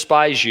lovers will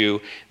despise you.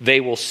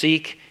 They will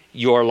seek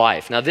your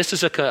life. Now, this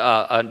is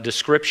a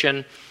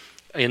description.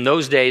 In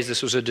those days,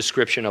 this was a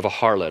description of a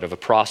harlot, of a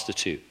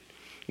prostitute.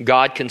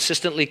 God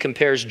consistently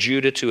compares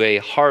Judah to a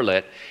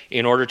harlot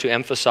in order to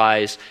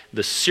emphasize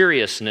the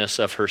seriousness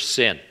of her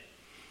sin.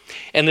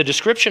 And the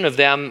description of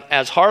them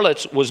as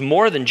harlots was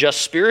more than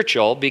just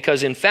spiritual,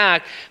 because in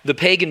fact, the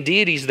pagan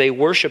deities they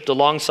worshipped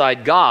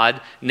alongside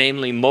God,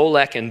 namely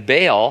Molech and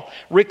Baal,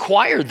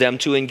 required them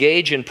to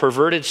engage in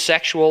perverted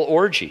sexual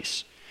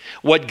orgies.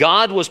 What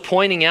God was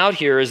pointing out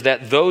here is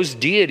that those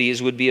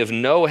deities would be of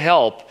no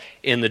help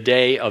in the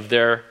day of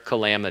their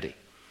calamity.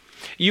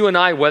 You and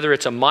I, whether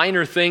it's a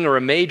minor thing or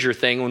a major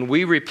thing, when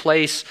we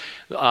replace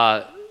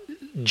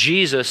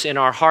Jesus in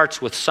our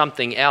hearts with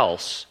something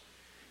else,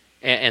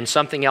 and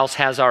something else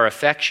has our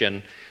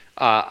affection,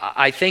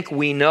 I think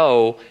we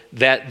know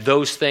that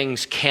those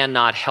things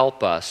cannot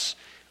help us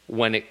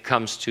when it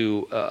comes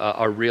to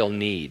a real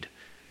need.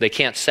 They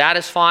can't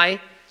satisfy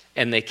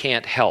and they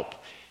can't help.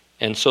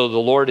 And so the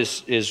Lord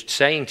is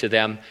saying to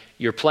them,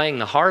 you're playing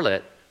the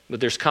harlot,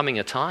 but there's coming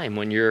a time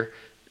when you're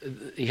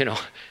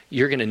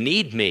going to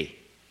need me.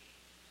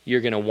 You're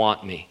going to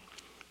want me.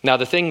 Now,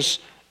 the things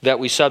that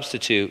we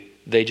substitute,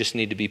 they just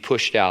need to be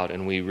pushed out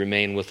and we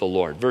remain with the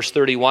Lord. Verse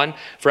 31,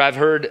 for I've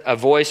heard a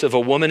voice of a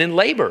woman in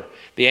labor,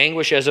 the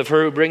anguish as of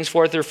her who brings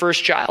forth her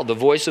first child, the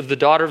voice of the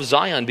daughter of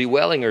Zion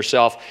bewailing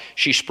herself.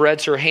 She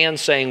spreads her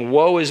hands saying,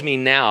 woe is me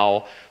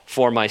now,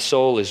 for my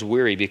soul is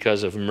weary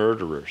because of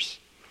murderers.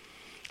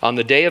 On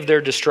the day of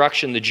their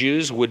destruction, the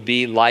Jews would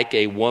be like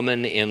a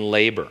woman in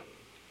labor.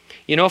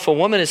 You know, if a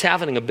woman is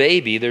having a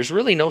baby, there's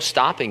really no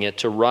stopping it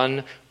to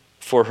run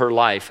for her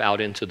life out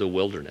into the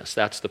wilderness.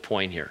 That's the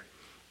point here.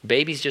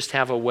 Babies just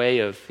have a way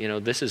of,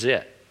 this is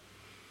it.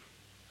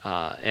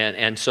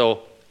 And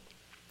so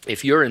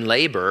if you're in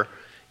labor,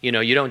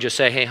 you don't just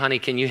say, hey, honey,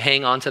 can you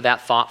hang on to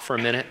that thought for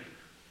a minute?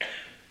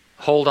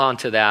 Hold on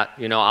to that.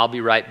 I'll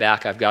be right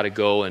back. I've got to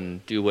go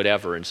and do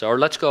whatever. And so, or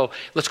let's go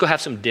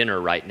have some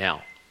dinner right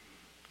now.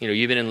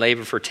 You've been in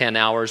labor for 10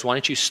 hours. Why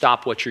don't you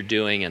stop what you're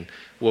doing and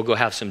we'll go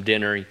have some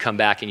dinner and come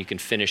back and you can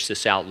finish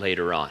this out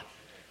later on.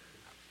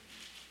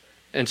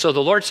 And so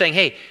the Lord's saying,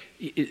 hey,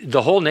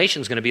 the whole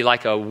nation's going to be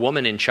like a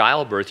woman in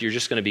childbirth. You're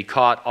just going to be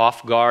caught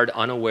off guard,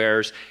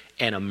 unawares,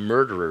 and a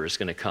murderer is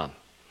going to come.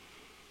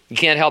 You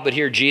can't help but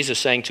hear Jesus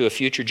saying to a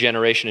future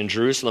generation in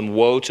Jerusalem,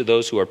 woe to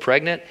those who are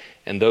pregnant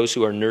and those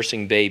who are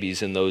nursing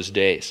babies in those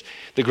days.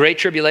 The great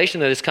tribulation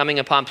that is coming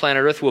upon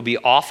planet Earth will be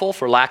awful,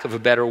 for lack of a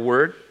better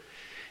word.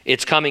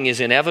 Its coming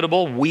is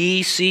inevitable.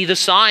 We see the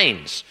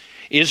signs.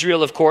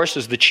 Israel, of course,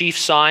 is the chief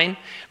sign,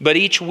 but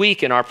each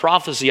week in our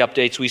prophecy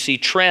updates, we see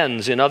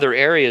trends in other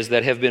areas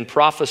that have been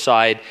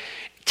prophesied,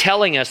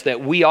 telling us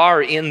that we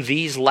are in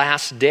these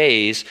last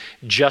days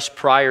just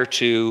prior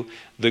to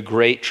the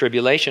Great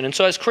Tribulation. And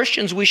so as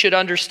Christians, we should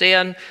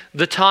understand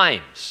the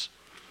times.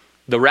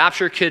 The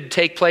rapture could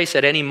take place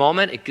at any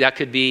moment. That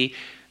could be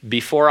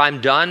before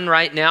I'm done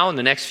right now in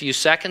the next few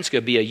seconds. It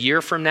could be a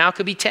year from now. It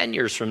could be 10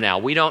 years from now.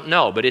 We don't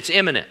know, but it's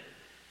imminent.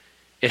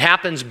 It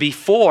happens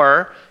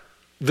before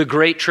the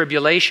Great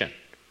Tribulation.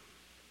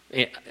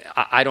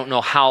 I don't know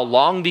how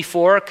long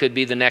before. It could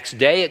be the next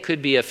day. It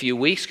could be a few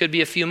weeks. It could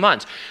be a few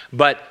months.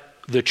 But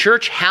the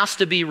church has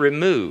to be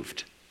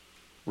removed,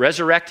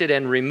 resurrected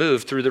and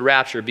removed through the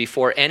rapture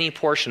before any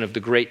portion of the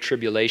Great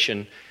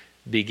Tribulation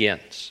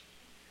begins.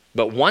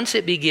 But once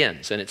it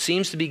begins, and it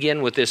seems to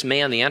begin with this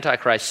man, the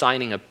Antichrist,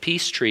 signing a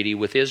peace treaty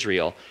with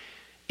Israel,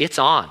 it's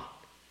on.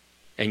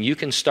 And you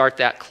can start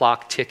that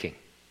clock ticking.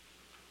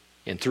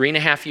 And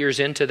 3.5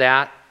 years into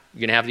that, you're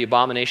going to have the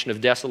abomination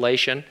of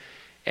desolation.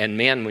 And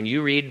man, when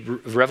you read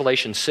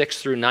Revelation 6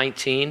 through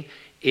 19,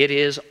 it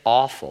is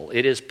awful.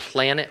 It is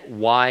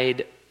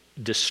planet-wide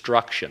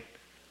destruction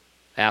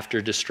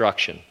after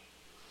destruction.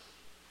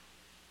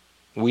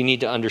 We need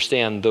to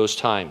understand those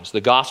times.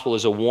 The gospel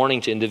is a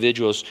warning to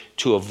individuals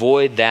to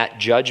avoid that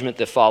judgment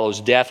that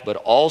follows death, but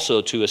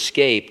also to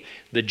escape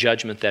the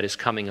judgment that is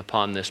coming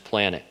upon this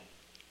planet.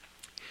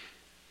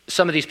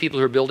 Some of these people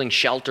who are building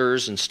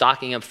shelters and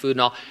stocking up food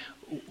and all,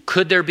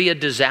 could there be a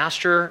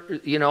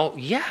disaster?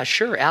 Yeah,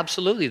 sure,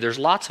 absolutely. There's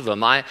lots of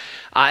them.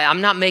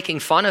 I'm not making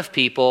fun of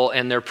people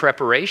and their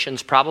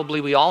preparations.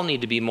 Probably we all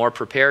need to be more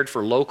prepared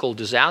for local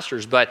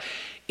disasters. But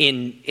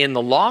in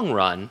the long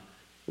run,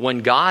 when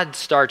God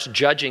starts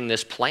judging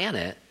this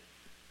planet,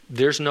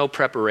 there's no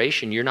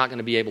preparation. You're not going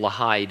to be able to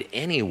hide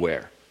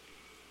anywhere.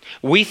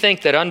 We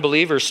think that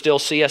unbelievers still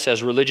see us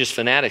as religious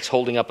fanatics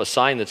holding up a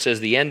sign that says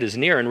the end is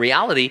near. In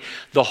reality,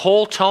 the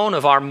whole tone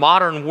of our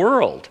modern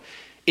world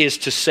is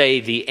to say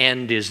the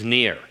end is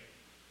near.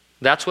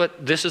 That's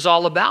what this is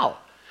all about.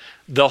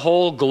 The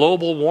whole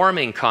global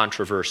warming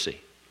controversy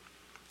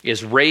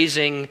is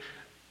raising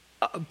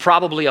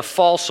probably a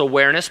false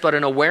awareness, but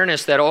an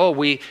awareness that,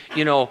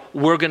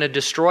 we're going to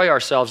destroy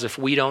ourselves if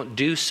we don't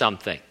do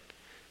something.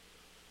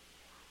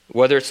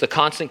 Whether it's the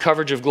constant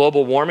coverage of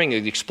global warming or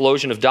the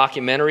explosion of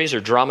documentaries or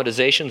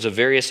dramatizations of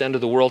various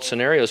end-of-the-world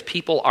scenarios,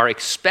 people are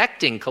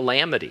expecting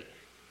calamity.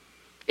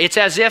 It's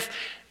as if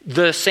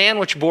the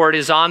sandwich board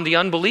is on the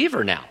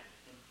unbeliever now.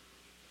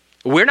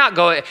 We're not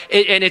going,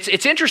 and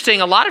it's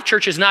interesting, a lot of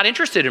churches not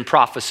interested in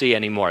prophecy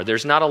anymore.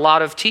 There's not a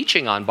lot of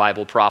teaching on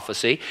Bible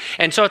prophecy.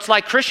 And so it's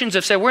like Christians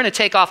have said, we're going to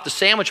take off the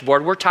sandwich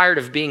board. We're tired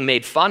of being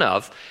made fun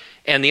of.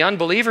 And the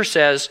unbeliever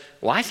says,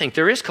 well, I think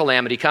there is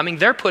calamity coming.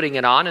 They're putting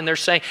it on and they're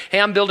saying, hey,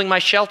 I'm building my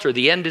shelter.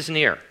 The end is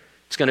near.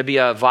 It's going to be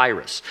a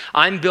virus.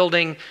 I'm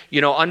building,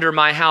 under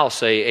my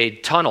house a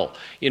tunnel.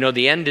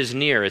 The end is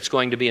near. It's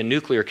going to be a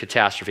nuclear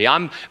catastrophe.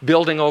 I'm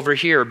building over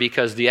here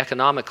because the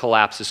economic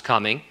collapse is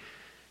coming.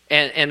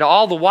 And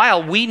all the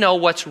while, we know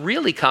what's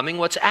really coming,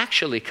 what's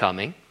actually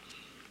coming.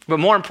 But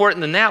more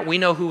important than that, we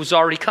know who's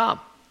already come.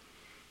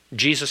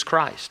 Jesus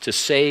Christ, to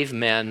save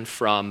men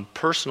from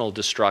personal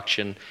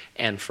destruction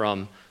and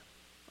from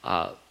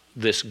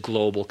this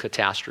global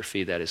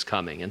catastrophe that is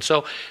coming. And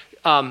so,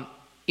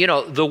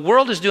 the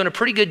world is doing a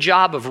pretty good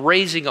job of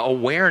raising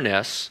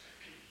awareness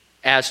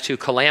as to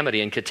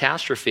calamity and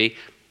catastrophe.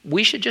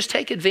 We should just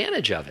take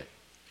advantage of it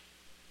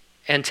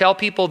and tell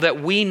people that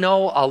we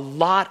know a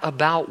lot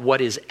about what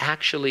is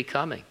actually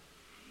coming.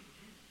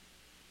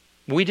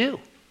 We do.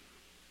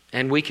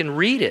 And we can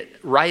read it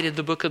right in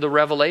the book of the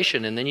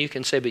Revelation, and then you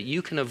can say, but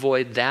you can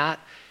avoid that,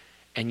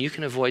 and you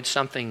can avoid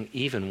something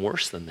even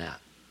worse than that.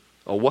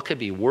 Or what could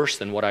be worse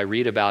than what I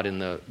read about in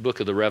the book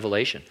of the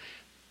Revelation?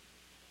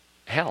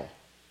 Hell.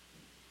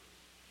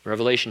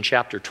 Revelation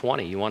chapter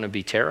 20, you want to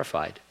be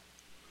terrified.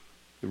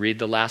 Read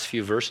the last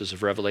few verses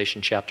of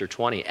Revelation chapter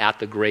 20. At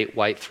the great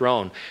white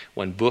throne,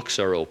 when books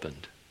are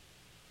opened.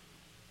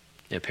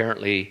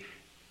 Apparently,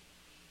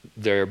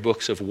 there are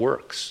books of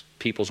works.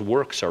 People's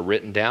works are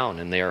written down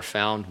and they are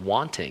found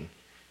wanting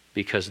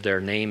because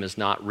their name is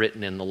not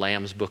written in the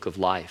Lamb's book of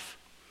life.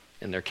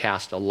 And they're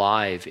cast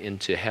alive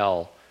into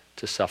hell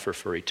to suffer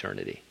for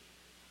eternity.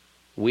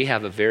 We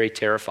have a very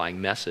terrifying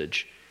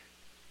message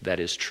that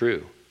is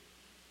true.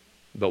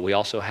 But we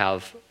also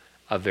have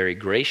a very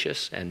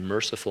gracious and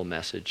merciful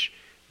message.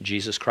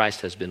 Jesus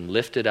Christ has been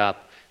lifted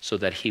up so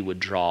that he would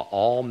draw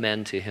all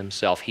men to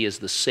himself. He is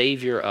the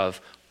Savior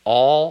of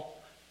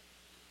all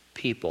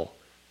people,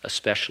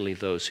 especially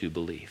those who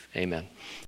believe. Amen.